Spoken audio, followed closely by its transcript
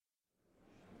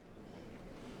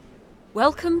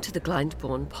Welcome to the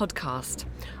Glyndebourne podcast.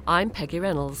 I'm Peggy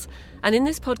Reynolds, and in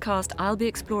this podcast I'll be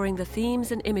exploring the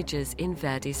themes and images in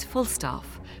Verdi's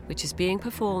Falstaff, which is being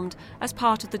performed as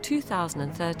part of the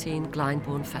 2013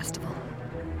 Glyndebourne Festival.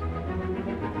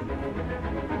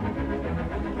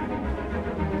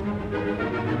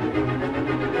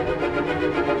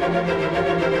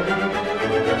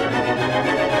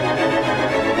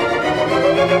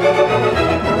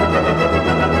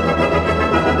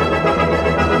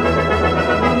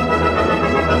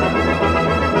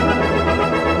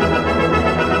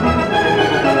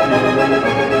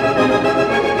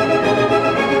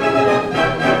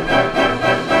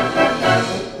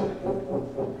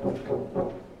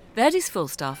 Verdi's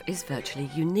Falstaff is virtually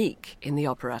unique in the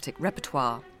operatic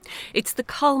repertoire. It's the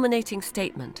culminating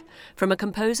statement from a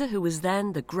composer who was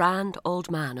then the grand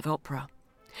old man of opera.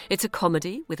 It's a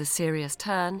comedy with a serious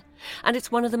turn, and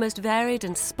it's one of the most varied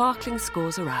and sparkling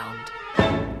scores around.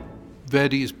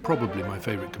 Verdi is probably my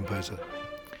favourite composer,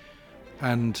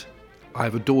 and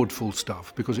I've adored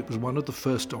Falstaff because it was one of the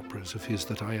first operas of his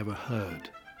that I ever heard,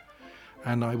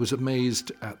 and I was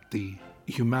amazed at the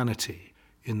humanity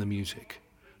in the music,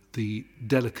 the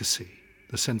delicacy,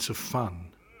 the sense of fun,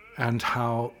 and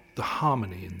how the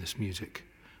harmony in this music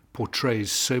portrays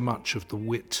so much of the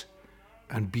wit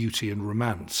and beauty and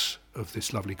romance of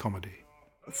this lovely comedy.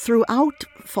 Throughout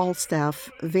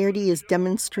Falstaff, Verdi is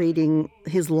demonstrating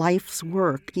his life's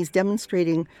work. He's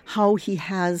demonstrating how he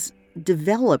has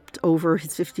developed over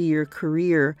his 50-year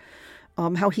career,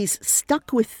 how he's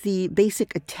stuck with the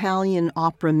basic Italian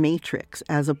opera matrix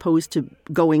as opposed to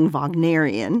going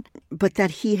Wagnerian, but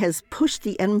that he has pushed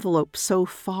the envelope so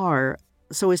far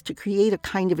so as to create a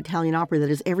kind of Italian opera that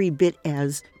is every bit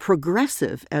as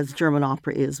progressive as German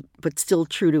opera is, but still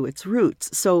true to its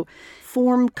roots. So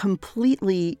form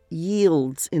completely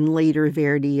yields in later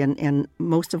Verdi and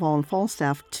most of all in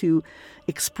Falstaff to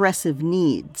expressive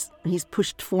needs. He's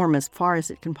pushed form as far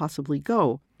as it can possibly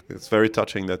go. It's very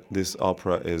touching that this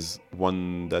opera is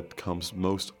one that comes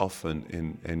most often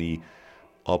in any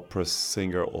opera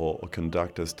singer or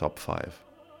conductor's top 5.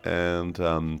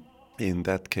 And in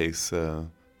that case,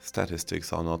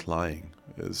 statistics are not lying.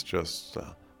 It's just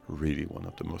really one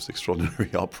of the most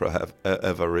extraordinary opera I've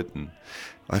ever written.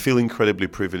 I feel incredibly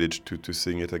privileged to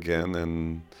sing it again,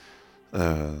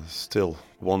 and still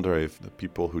wonder if the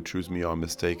people who choose me are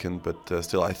mistaken, but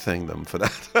still I thank them for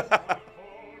that.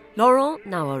 Laurent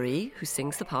Naury, who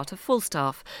sings the part of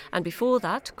Falstaff, and before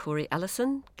that, Corey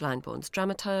Ellison, Glyndebourne's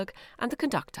dramaturg, and the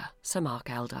conductor, Sir Mark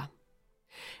Elder.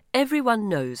 Everyone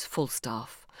knows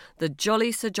Falstaff, the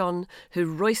jolly Sir John who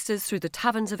roisters through the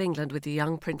taverns of England with the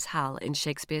young Prince Hal in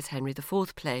Shakespeare's Henry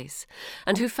IV plays,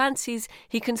 and who fancies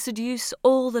he can seduce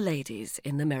all the ladies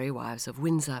in The Merry Wives of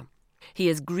Windsor. He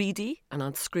is greedy and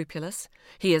unscrupulous,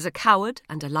 he is a coward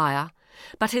and a liar,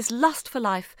 but his lust for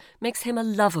life makes him a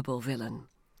lovable villain.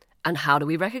 And how do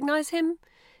we recognise him?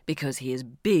 Because he is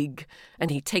big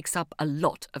and he takes up a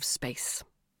lot of space.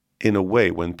 In a way,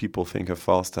 when people think of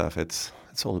Falstaff, it's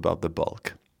all about the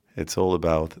bulk. It's all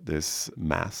about this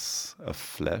mass of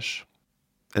flesh.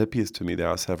 It appears to me there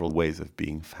are several ways of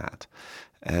being fat.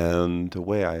 And the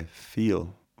way I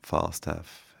feel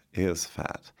Falstaff is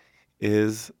fat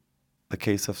is the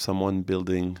case of someone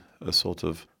building a sort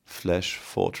of flesh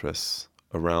fortress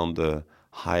around a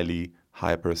highly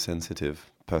hypersensitive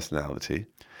personality.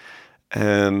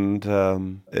 And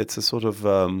it's a sort of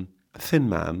thin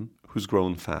man who's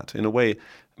grown fat. In a way,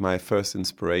 my first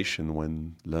inspiration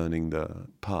when learning the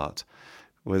part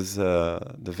was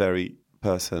the very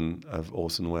person of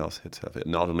Orson Welles himself.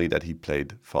 Not only that he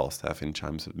played Falstaff in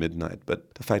Chimes of Midnight,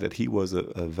 but the fact that he was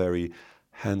a very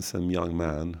handsome young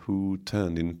man who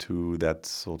turned into that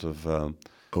sort of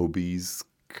obese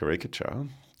caricature,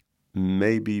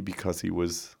 maybe because he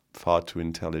was far too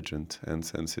intelligent and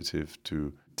sensitive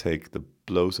to take the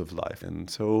blows of life. And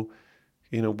so,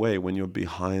 in a way, when you're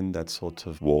behind that sort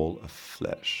of wall of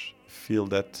flesh, feel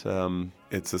that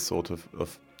it's a sort of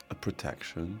a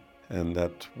protection, and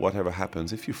that whatever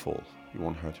happens, if you fall, you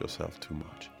won't hurt yourself too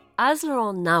much. As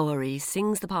Laurent Naury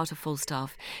sings the part of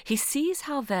Falstaff, he sees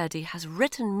how Verdi has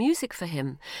written music for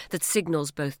him that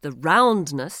signals both the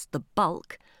roundness, the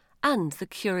bulk, and the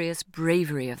curious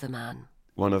bravery of the man.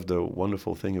 One of the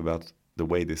wonderful things about the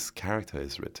way this character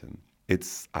is written,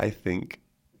 it's, I think,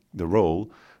 the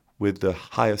role with the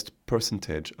highest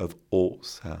percentage of all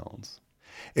sounds.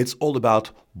 It's all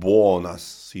about buona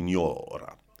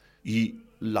signora.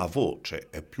 La voce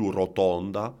è più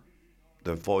rotonda.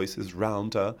 The voice is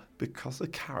rounder because the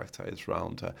character is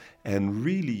rounder. And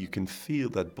really you can feel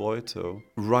that Boito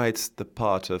writes the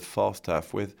part of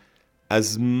Falstaff with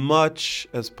as much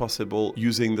as possible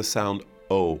using the sound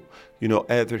O.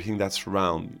 Everything that's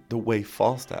round, the way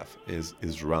Falstaff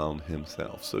is round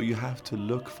himself. So you have to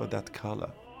look for that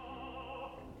color.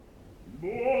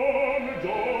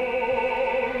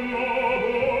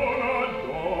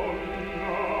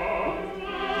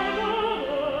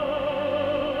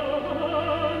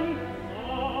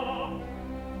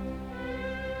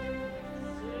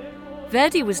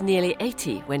 Verdi was nearly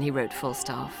 80 when he wrote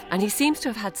Falstaff, and he seems to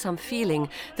have had some feeling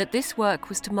that this work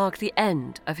was to mark the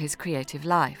end of his creative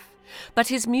life. But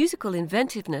his musical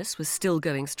inventiveness was still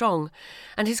going strong,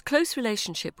 and his close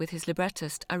relationship with his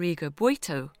librettist Arrigo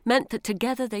Boito meant that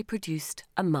together they produced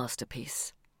a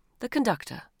masterpiece. The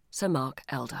conductor, Sir Mark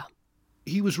Elder.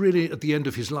 He was really at the end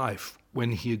of his life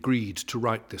when he agreed to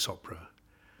write this opera,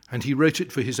 and he wrote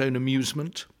it for his own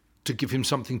amusement, to give him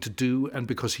something to do, and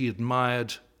because he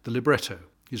admired the libretto.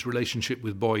 His relationship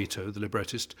with Boito, the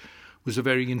librettist, was a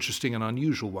very interesting and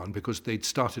unusual one because they'd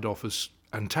started off as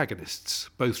antagonists,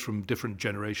 both from different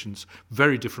generations,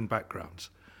 very different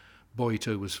backgrounds.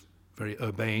 Boito was very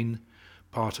urbane,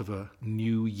 part of a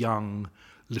new, young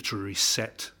literary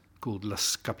set called La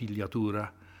Scapigliatura.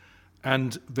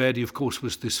 And Verdi, of course,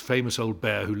 was this famous old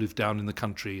bear who lived down in the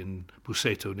country in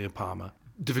Busseto near Parma.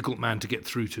 Difficult man to get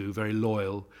through to, very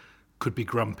loyal, could be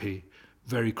grumpy,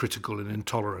 very critical and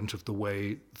intolerant of the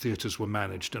way theatres were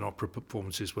managed and opera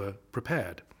performances were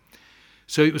prepared.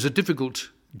 So it was a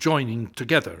difficult joining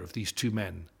together of these two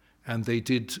men, and they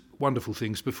did wonderful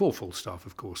things before Falstaff,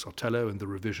 of course, Otello and the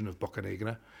revision of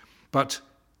Boccanegra. But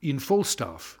in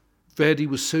Falstaff, Verdi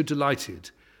was so delighted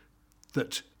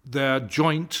that their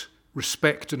joint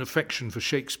respect and affection for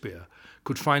Shakespeare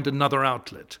could find another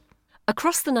outlet.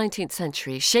 Across the 19th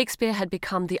century, Shakespeare had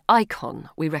become the icon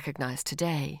we recognise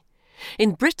today.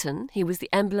 In Britain, he was the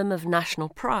emblem of national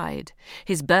pride.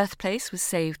 His birthplace was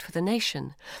saved for the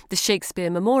nation. The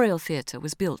Shakespeare Memorial Theatre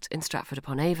was built in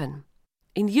Stratford-upon-Avon.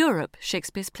 In Europe,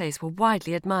 Shakespeare's plays were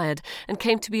widely admired and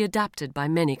came to be adapted by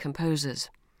many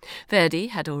composers. Verdi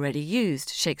had already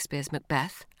used Shakespeare's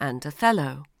Macbeth and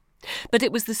Othello. But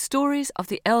it was the stories of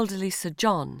the elderly Sir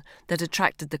John that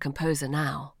attracted the composer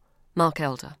now. Mark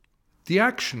Elder. The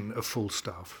action of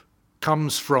Falstaff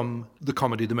comes from the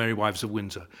comedy The Merry Wives of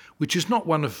Windsor, which is not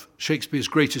one of Shakespeare's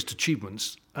greatest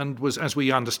achievements and was, as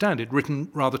we understand it, written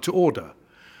rather to order.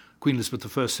 Queen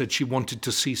Elizabeth I said she wanted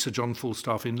to see Sir John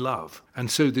Falstaff in love,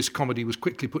 and so this comedy was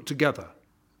quickly put together.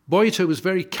 Boito was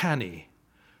very canny,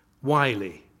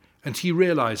 wily, and he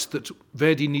realised that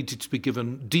Verdi needed to be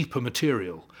given deeper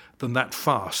material than that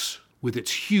farce, with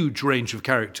its huge range of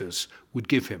characters, would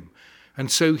give him.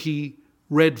 And so he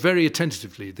read very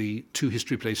attentively the two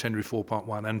history plays, Henry IV, Part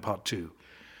 1 and Part 2.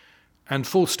 And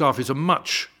Falstaff is a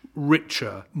much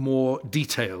richer, more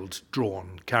detailed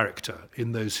drawn character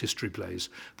in those history plays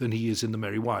than he is in The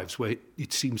Merry Wives, where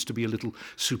it seems to be a little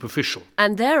superficial.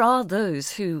 And there are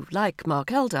those who, like Mark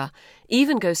Elder,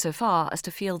 even go so far as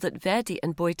to feel that Verdi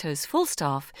and Boito's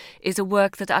Falstaff is a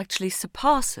work that actually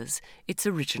surpasses its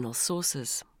original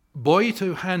sources.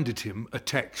 Boito handed him a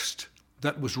text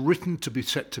that was written to be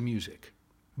set to music.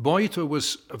 Boito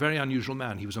was a very unusual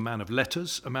man. He was a man of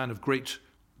letters, a man of great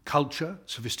culture,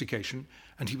 sophistication,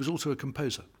 and he was also a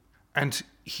composer. And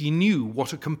he knew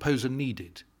what a composer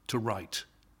needed to write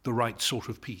the right sort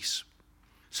of piece.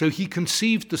 So he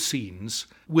conceived the scenes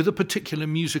with a particular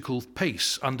musical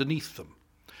pace underneath them.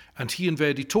 And he and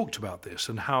Verdi talked about this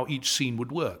and how each scene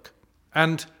would work.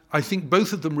 And I think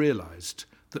both of them realized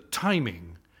that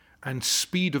timing and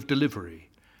speed of delivery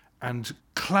and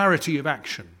clarity of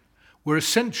action were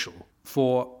essential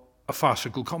for a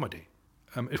farcical comedy.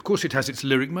 Of course, it has its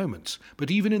lyric moments, but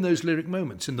even in those lyric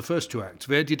moments, in the first two acts,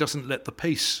 Verdi doesn't let the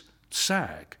pace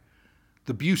sag.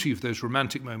 The beauty of those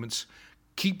romantic moments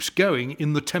keeps going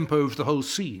in the tempo of the whole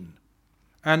scene.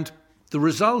 And the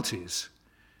result is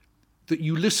that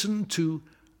you listen to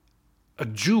a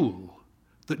jewel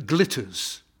that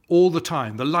glitters all the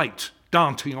time, the light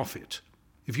dancing off it.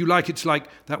 If you like, it's like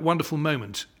that wonderful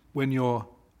moment when you're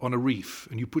on a reef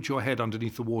and you put your head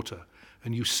underneath the water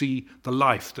and you see the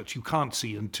life that you can't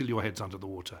see until your head's under the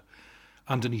water,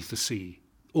 underneath the sea,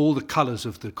 all the colours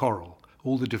of the coral,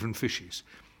 all the different fishes.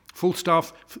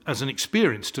 Falstaff, as an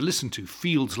experience to listen to,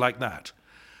 feels like that.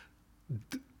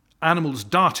 Animals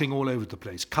darting all over the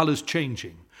place, colours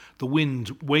changing, the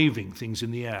wind waving things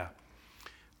in the air.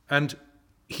 And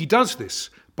he does this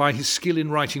by his skill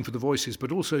in writing for the voices,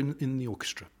 but also in the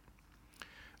orchestra.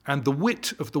 And the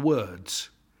wit of the words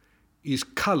is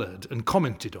coloured and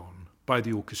commented on by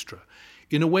the orchestra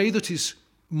in a way that is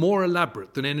more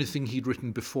elaborate than anything he'd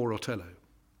written before Otello.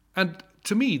 And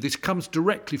to me, this comes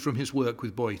directly from his work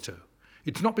with Boito.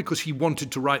 It's not because he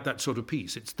wanted to write that sort of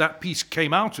piece. It's that piece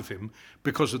came out of him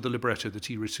because of the libretto that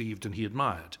he received and he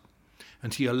admired.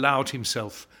 And he allowed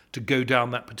himself to go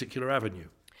down that particular avenue.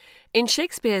 In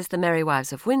Shakespeare's The Merry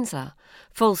Wives of Windsor,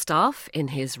 Falstaff, in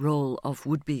his role of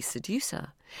would-be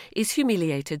seducer, is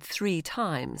humiliated 3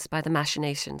 times by the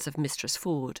machinations of Mistress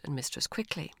Ford and Mistress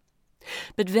Quickly.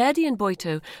 But Verdi and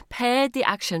Boito pared the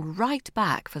action right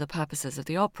back for the purposes of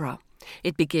the opera.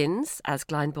 It begins, as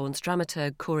Glyndebourne's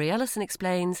dramaturg Corey Ellison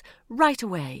explains, right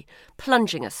away,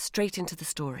 plunging us straight into the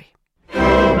story.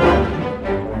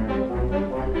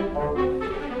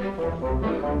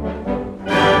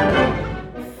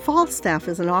 Falstaff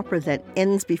is an opera that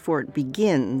ends before it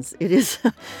begins. It is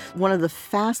one of the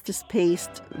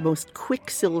fastest-paced, most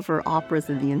quicksilver operas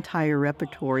in the entire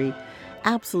repertory,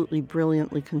 absolutely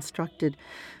brilliantly constructed.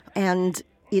 And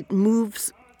it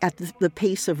moves at the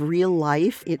pace of real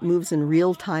life. It moves in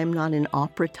real time, not in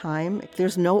opera time.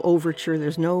 There's no overture.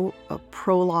 There's no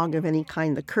prologue of any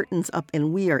kind. The curtain's up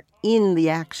and we are in the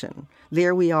action.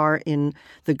 There we are in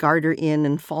the Garter Inn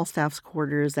and Falstaff's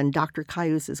quarters, and Dr.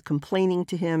 Caius is complaining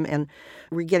to him, and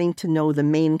we're getting to know the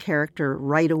main character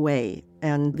right away.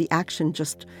 And the action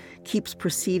just keeps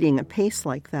proceeding at pace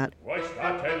like that.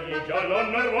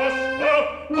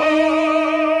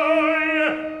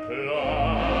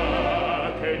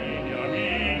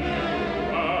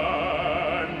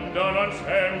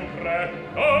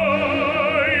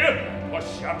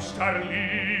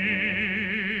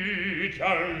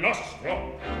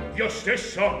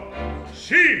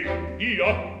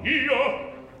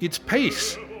 Its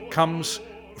pace comes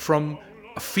from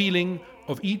a feeling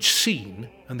of each scene,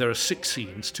 and there are 6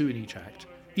 scenes, 2 in each act.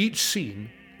 Each scene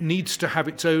needs to have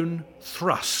its own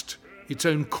thrust, its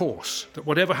own course, that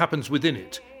whatever happens within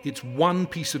it, it's one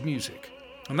piece of music.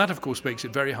 And that, of course, makes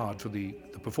it very hard for the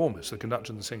performers, the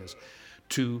conductor and the singers,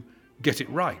 to get it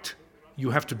right.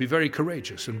 You have to be very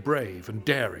courageous and brave and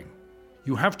daring.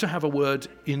 You have to have a word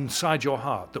inside your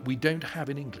heart that we don't have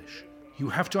in English. You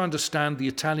have to understand the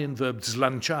Italian verb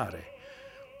slanciare.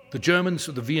 The Germans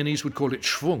or the Viennese would call it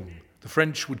Schwung. The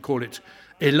French would call it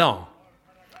élan.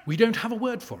 We don't have a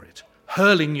word for it.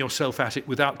 Hurling yourself at it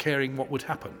without caring what would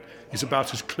happen is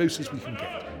about as close as we can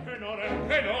get.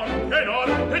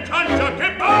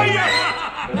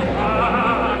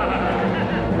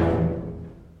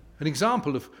 An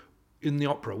example of in the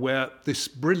opera where this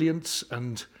brilliance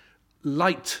and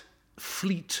light,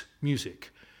 fleet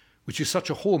music, which is such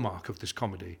a hallmark of this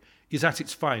comedy, is at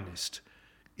its finest,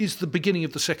 is the beginning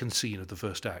of the second scene of the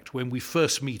first act, when we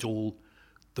first meet all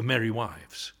the merry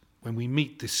wives, when we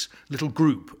meet this little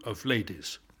group of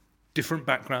ladies, different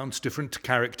backgrounds, different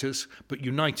characters, but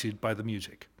united by the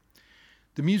music.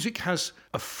 The music has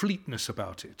a fleetness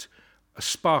about it, a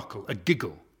sparkle, a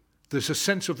giggle. There's a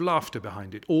sense of laughter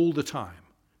behind it all the time,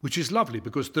 which is lovely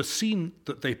because the scene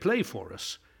that they play for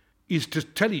us is to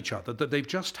tell each other that they've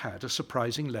just had a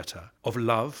surprising letter of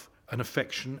love and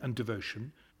affection and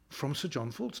devotion from Sir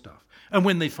John Falstaff. And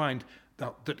when they find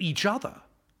out that each other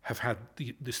have had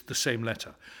the same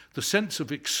letter, the sense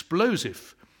of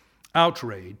explosive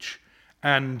outrage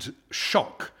and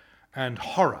shock and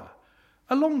horror,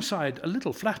 alongside a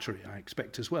little flattery, I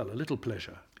expect as well, a little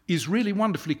pleasure, is really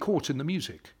wonderfully caught in the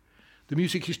music. The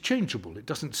music is changeable. It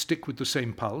doesn't stick with the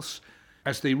same pulse.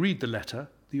 As they read the letter,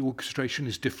 the orchestration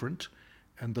is different,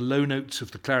 and the low notes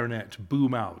of the clarinet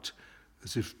boom out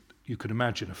as if you could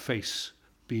imagine a face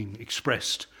being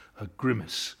expressed, a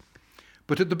grimace.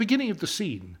 But at the beginning of the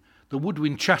scene, the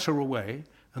woodwind chatter away,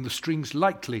 and the strings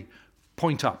lightly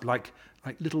point up, like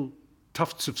little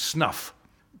tufts of snuff,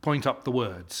 point up the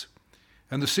words.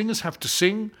 And the singers have to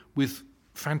sing with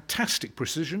fantastic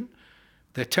precision.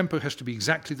 Their tempo has to be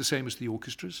exactly the same as the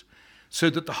orchestra's, so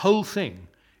that the whole thing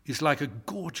is like a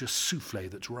gorgeous souffle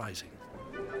that's rising.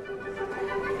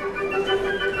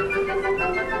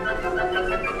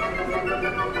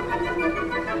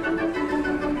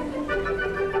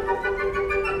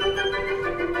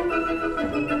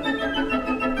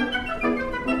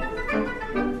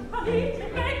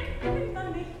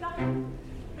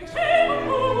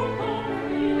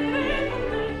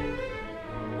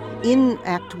 In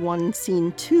Act 1,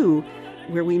 Scene 2,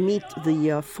 where we meet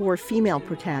the 4 female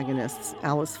protagonists,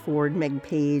 Alice Ford, Meg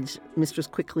Page, Mistress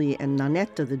Quickly, and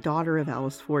Nannetta, the daughter of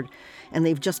Alice Ford, and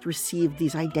they've just received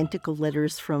these identical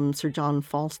letters from Sir John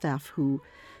Falstaff, who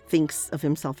thinks of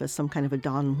himself as some kind of a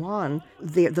Don Juan.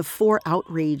 The 4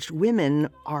 outraged women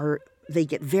are they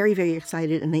get very, very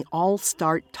excited, and they all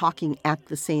start talking at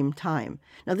the same time.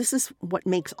 Now, this is what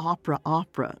makes opera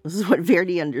opera. This is what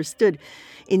Verdi understood.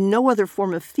 In no other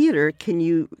form of theater can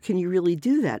you really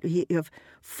do that. You have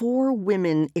four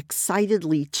women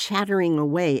excitedly chattering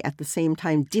away at the same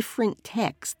time, different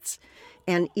texts,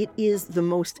 and it is the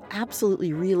most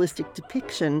absolutely realistic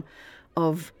depiction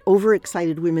of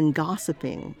overexcited women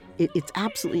gossiping. It's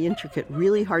absolutely intricate,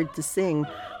 really hard to sing,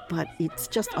 but it's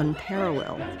just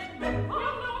unparalleled.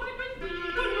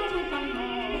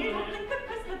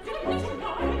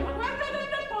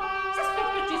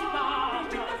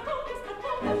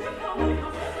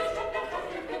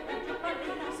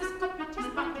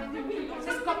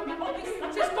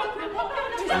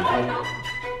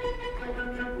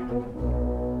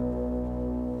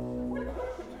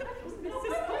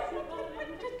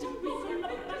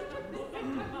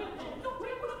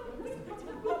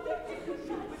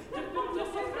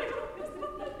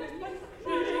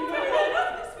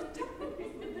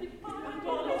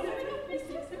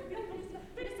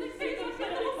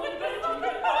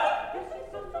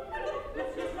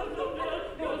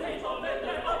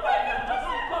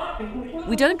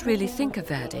 We don't really think of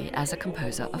Verdi as a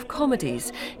composer of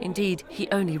comedies. Indeed, he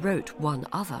only wrote one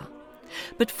other.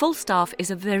 But Falstaff is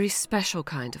a very special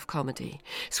kind of comedy,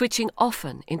 switching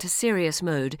often into serious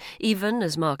mode, even,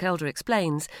 as Mark Elder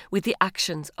explains, with the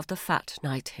actions of the fat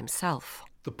knight himself.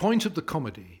 The point of the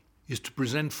comedy is to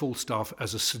present Falstaff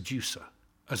as a seducer,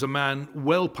 as a man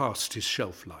well past his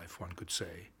shelf life, one could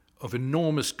say, of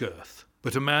enormous girth,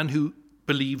 but a man who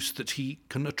believes that he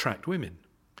can attract women.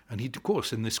 And he, of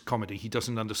course, in this comedy, he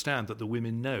doesn't understand that the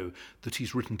women know that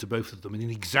he's written to both of them in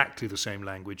exactly the same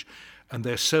language, and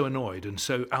they're so annoyed and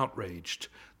so outraged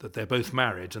that they're both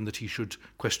married and that he should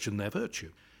question their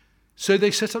virtue. So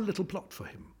they set a little plot for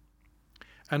him.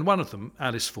 And one of them,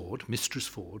 Alice Ford, Mistress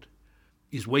Ford,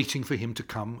 is waiting for him to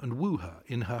come and woo her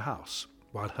in her house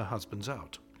while her husband's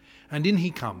out. And in he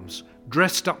comes,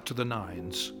 dressed up to the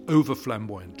nines, over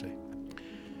flamboyantly.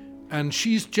 And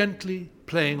she's gently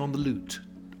playing on the lute,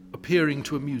 appearing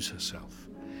to amuse herself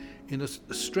in a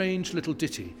strange little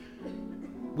ditty,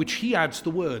 which he adds the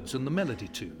words and the melody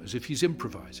to, as if he's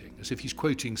improvising, as if he's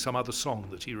quoting some other song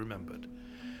that he remembered.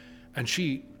 And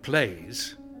she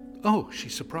plays. Oh,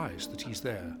 she's surprised that he's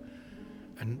there.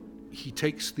 And he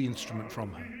takes the instrument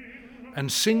from her and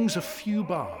sings a few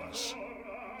bars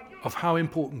of how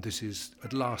important this is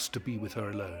at last to be with her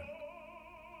alone.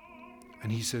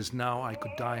 And he says, now I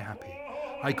could die happy.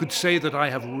 I could say that I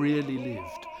have really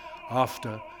lived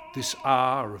after this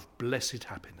hour of blessed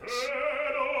happiness.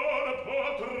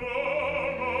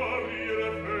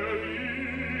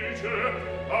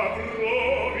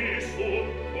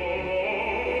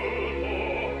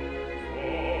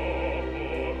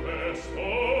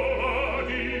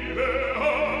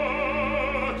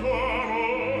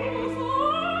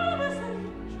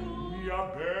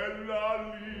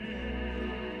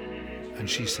 And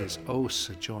she says, oh,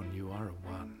 Sir John, you are a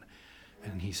one.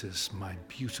 And he says, my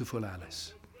beautiful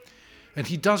Alice. And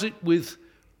he does it with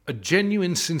a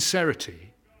genuine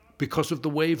sincerity because of the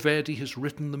way Verdi has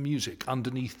written the music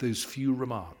underneath those few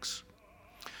remarks.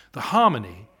 The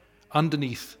harmony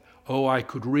underneath, oh, I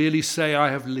could really say I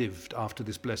have lived after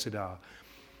this blessed hour,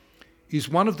 is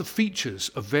one of the features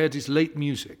of Verdi's late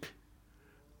music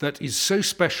that is so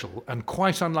special and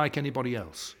quite unlike anybody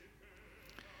else.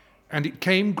 And it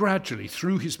came gradually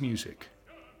through his music.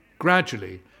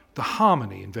 Gradually, the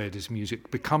harmony in Verdi's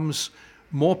music becomes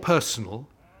more personal,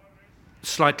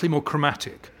 slightly more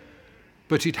chromatic,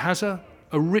 but it has a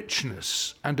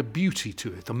richness and a beauty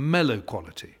to it, a mellow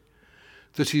quality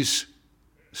that is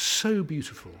so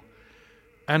beautiful.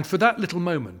 And for that little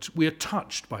moment, we are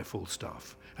touched by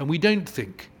Falstaff, and we don't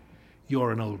think,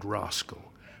 you're an old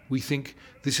rascal. We think,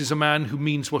 this is a man who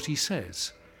means what he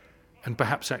says, and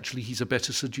perhaps actually he's a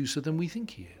better seducer than we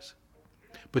think he is.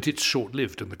 But it's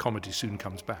short-lived and the comedy soon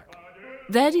comes back.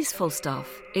 Verdi's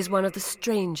Falstaff is one of the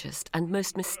strangest and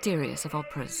most mysterious of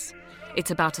operas. It's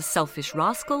about a selfish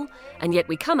rascal, and yet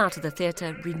we come out of the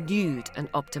theatre renewed and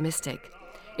optimistic.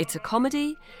 It's a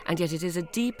comedy, and yet it is a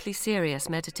deeply serious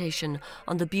meditation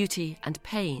on the beauty and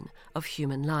pain of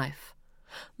human life.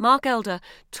 Mark Elder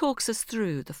talks us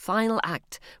through the final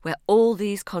act where all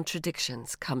these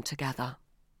contradictions come together.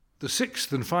 The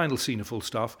sixth and final scene of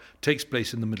Falstaff takes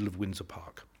place in the middle of Windsor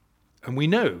Park. And we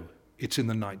know it's in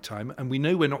the night time, and we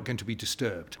know we're not going to be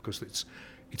disturbed because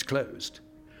it's closed.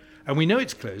 And we know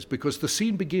it's closed because the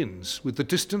scene begins with the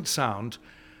distant sound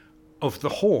of the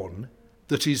horn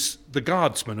that is the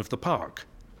guardsman of the park,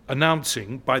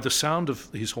 announcing by the sound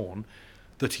of his horn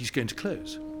that he's going to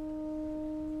close.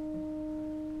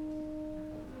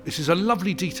 This is a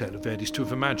lovely detail of Verdi's to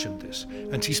have imagined this,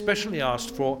 and he specially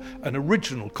asked for an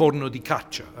original corno di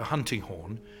caccia, a hunting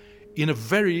horn, in a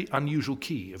very unusual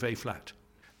key of A flat.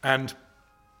 And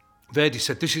Verdi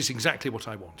said, this is exactly what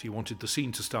I want. He wanted the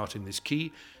scene to start in this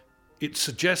key. It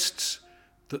suggests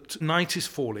that night is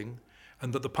falling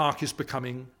and that the park is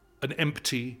becoming an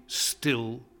empty,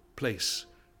 still place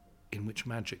in which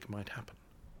magic might happen.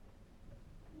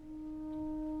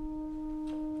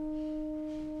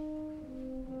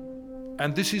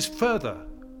 And this is further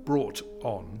brought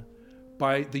on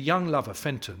by the young lover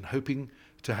Fenton hoping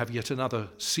to have yet another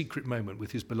secret moment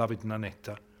with his beloved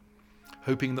Nanetta,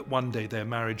 hoping that one day their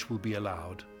marriage will be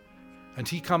allowed. And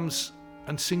he comes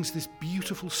and sings this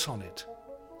beautiful sonnet,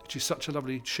 which is such a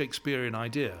lovely Shakespearean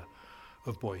idea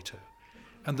of Boito.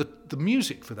 And the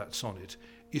music for that sonnet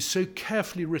is so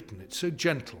carefully written, it's so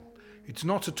gentle, it's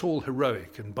not at all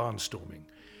heroic and barnstorming.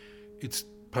 It's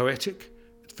poetic,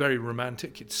 it's very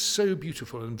romantic, it's so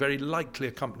beautiful and very lightly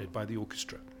accompanied by the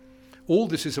orchestra. All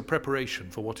this is a preparation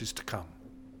for what is to come.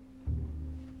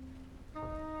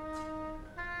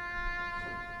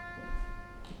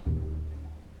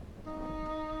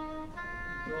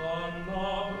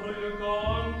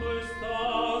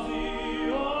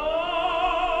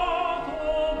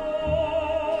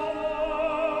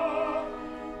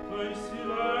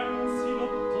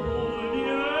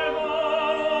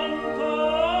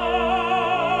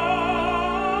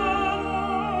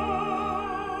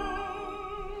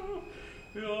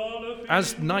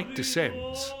 As night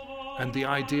descends, and the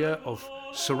idea of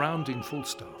surrounding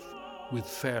Falstaff with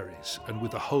fairies and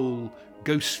with a whole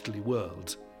ghostly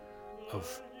world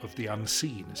of the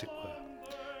unseen, as it were,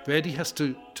 Verdi has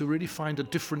to really find a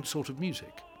different sort of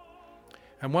music.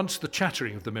 And once the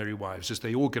chattering of the merry wives as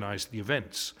they organise the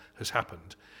events has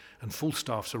happened and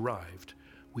Falstaff's arrived,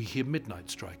 we hear midnight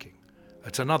striking.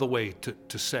 It's another way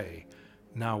to say,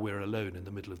 now we're alone in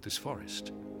the middle of this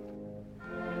forest.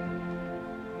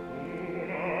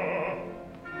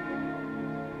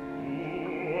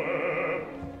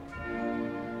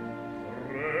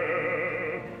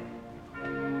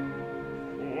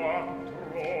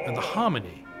 And the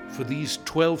harmony for these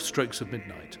 12 strokes of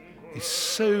midnight is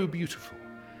so beautiful.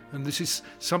 And this is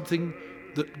something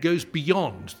that goes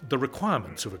beyond the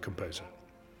requirements of a composer.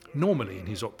 Normally in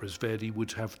his operas, Verdi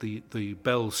would have the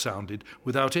bells sounded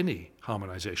without any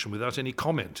harmonization, without any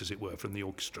comment, as it were, from the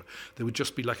orchestra. There would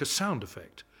just be like a sound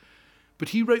effect. But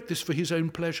he wrote this for his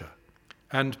own pleasure.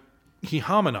 And he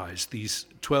harmonized these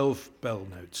 12 bell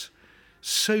notes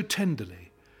so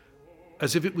tenderly,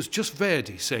 as if it was just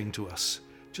Verdi saying to us,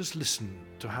 just listen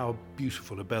to how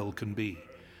beautiful a bell can be.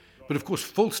 But of course,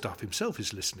 Falstaff himself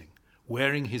is listening,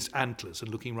 wearing his antlers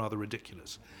and looking rather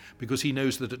ridiculous, because he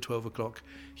knows that at 12 o'clock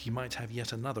he might have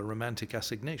yet another romantic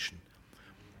assignation.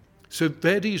 So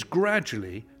Verdi is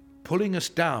gradually pulling us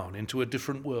down into a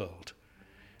different world.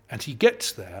 And he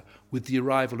gets there with the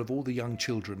arrival of all the young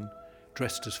children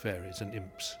dressed as fairies and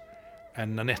imps.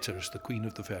 And Nanetta, as the queen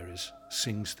of the fairies,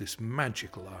 sings this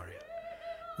magical aria,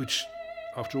 which,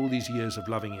 after all these years of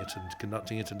loving it and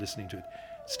conducting it and listening to it,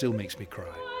 still makes me cry.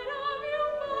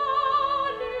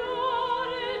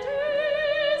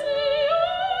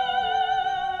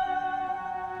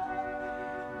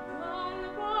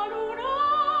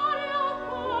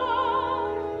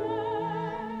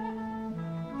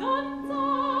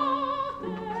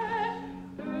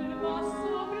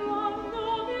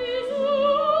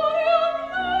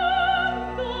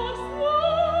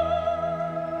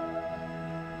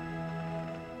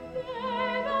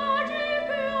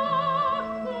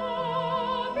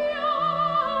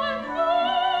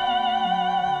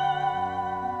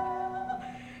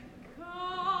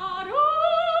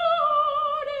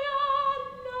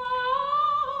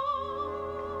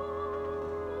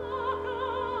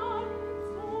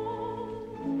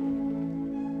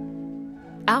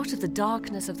 Out of the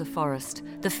darkness of the forest,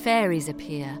 the fairies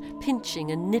appear,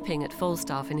 pinching and nipping at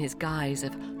Falstaff in his guise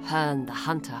of Herne the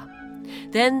Hunter.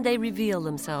 Then they reveal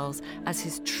themselves as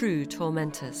his true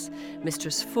tormentors,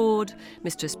 Mistress Ford,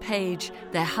 Mistress Page,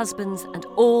 their husbands, and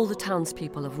all the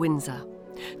townspeople of Windsor.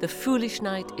 The foolish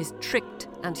knight is tricked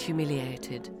and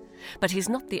humiliated. But he's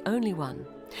not the only one.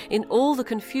 In all the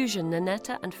confusion,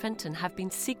 Nanetta and Fenton have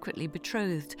been secretly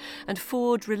betrothed, and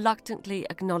Ford reluctantly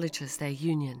acknowledges their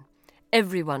union.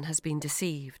 Everyone has been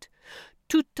deceived.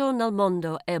 Tutto nel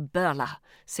mondo è burla,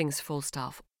 sings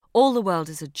Falstaff. All the world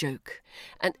is a joke,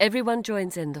 and everyone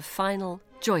joins in the final,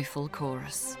 joyful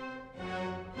chorus.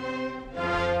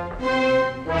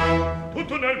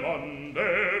 Tutto nel mondo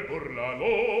è burlalo,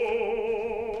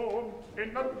 e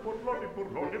nati burlone,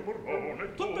 burlone,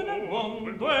 burlone. Tutto nel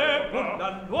mondo è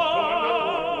burlalo,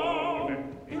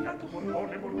 e nati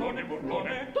burlone, burlone,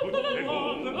 burlone, tutte le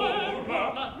cose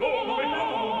burla, l'uomo è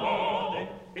nato,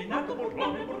 è nato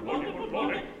burlone, burlone,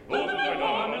 burlone, l'uomo è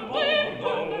nato,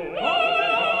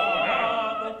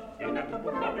 è nato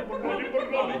burlone, burlone,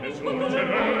 burlone, sul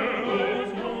cielo,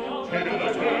 cielo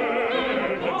da cielo,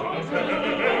 cielo da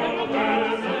cielo,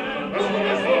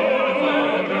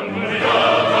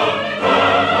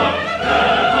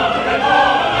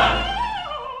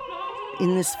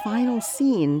 In this final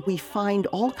scene, we find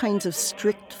all kinds of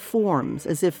strict forms,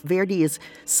 as if Verdi is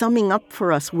summing up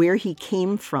for us where he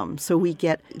came from. So we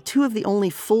get two of the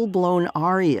only full-blown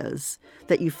arias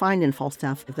that you find in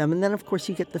Falstaff of them. And then, of course,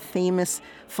 you get the famous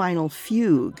final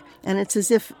fugue. And it's as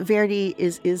if Verdi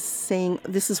is saying,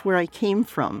 this is where I came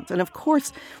from. And, of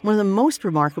course, one of the most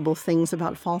remarkable things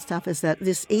about Falstaff is that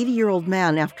this 80-year-old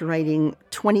man, after writing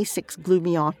 26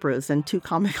 gloomy operas and 2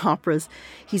 comic operas,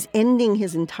 he's ending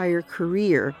his entire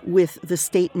career with the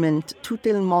statement, tutto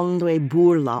il mondo è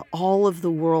burla, all of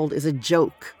the world is a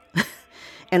joke.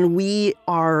 And we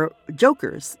are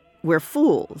jokers. We're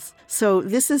fools. So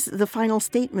this is the final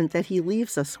statement that he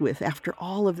leaves us with after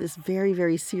all of this very,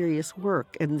 very serious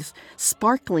work and this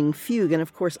sparkling fugue. And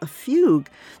of course, a fugue,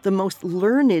 the most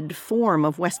learned form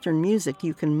of Western music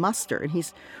you can muster. And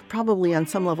he's probably on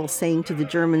some level saying to the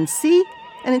Germans, see,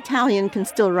 an Italian can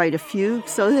still write a fugue,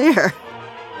 so there.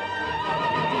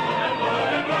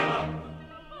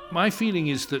 My feeling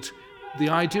is that the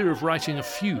idea of writing a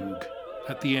fugue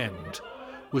at the end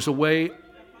was a way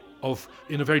of,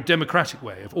 in a very democratic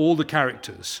way, of all the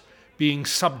characters being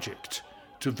subject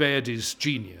to Verdi's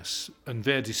genius and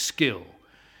Verdi's skill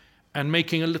and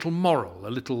making a little moral,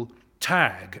 a little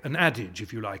tag, an adage,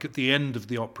 if you like, at the end of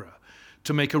the opera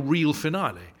to make a real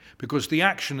finale, because the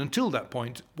action until that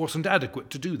point wasn't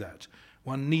adequate to do that.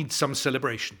 One needs some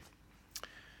celebration.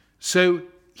 So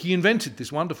he invented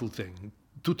this wonderful thing,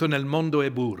 tutto nel mondo è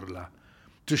burla,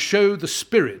 to show the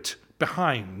spirit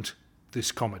behind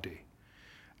this comedy.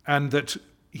 And that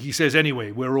he says,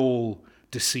 anyway, we're all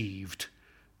deceived.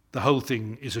 The whole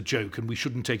thing is a joke and we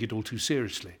shouldn't take it all too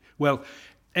seriously. Well,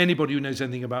 anybody who knows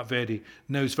anything about Verdi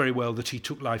knows very well that he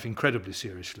took life incredibly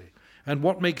seriously. And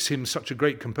what makes him such a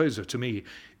great composer to me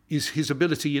is his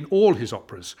ability in all his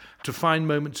operas to find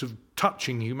moments of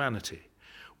touching humanity,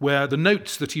 where the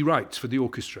notes that he writes for the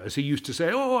orchestra, as he used to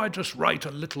say, I just write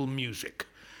a little music.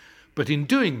 But in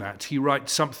doing that, he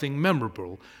writes something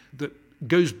memorable that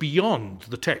goes beyond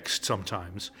the text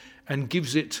sometimes and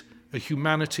gives it a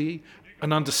humanity,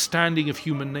 an understanding of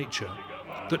human nature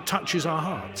that touches our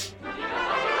hearts.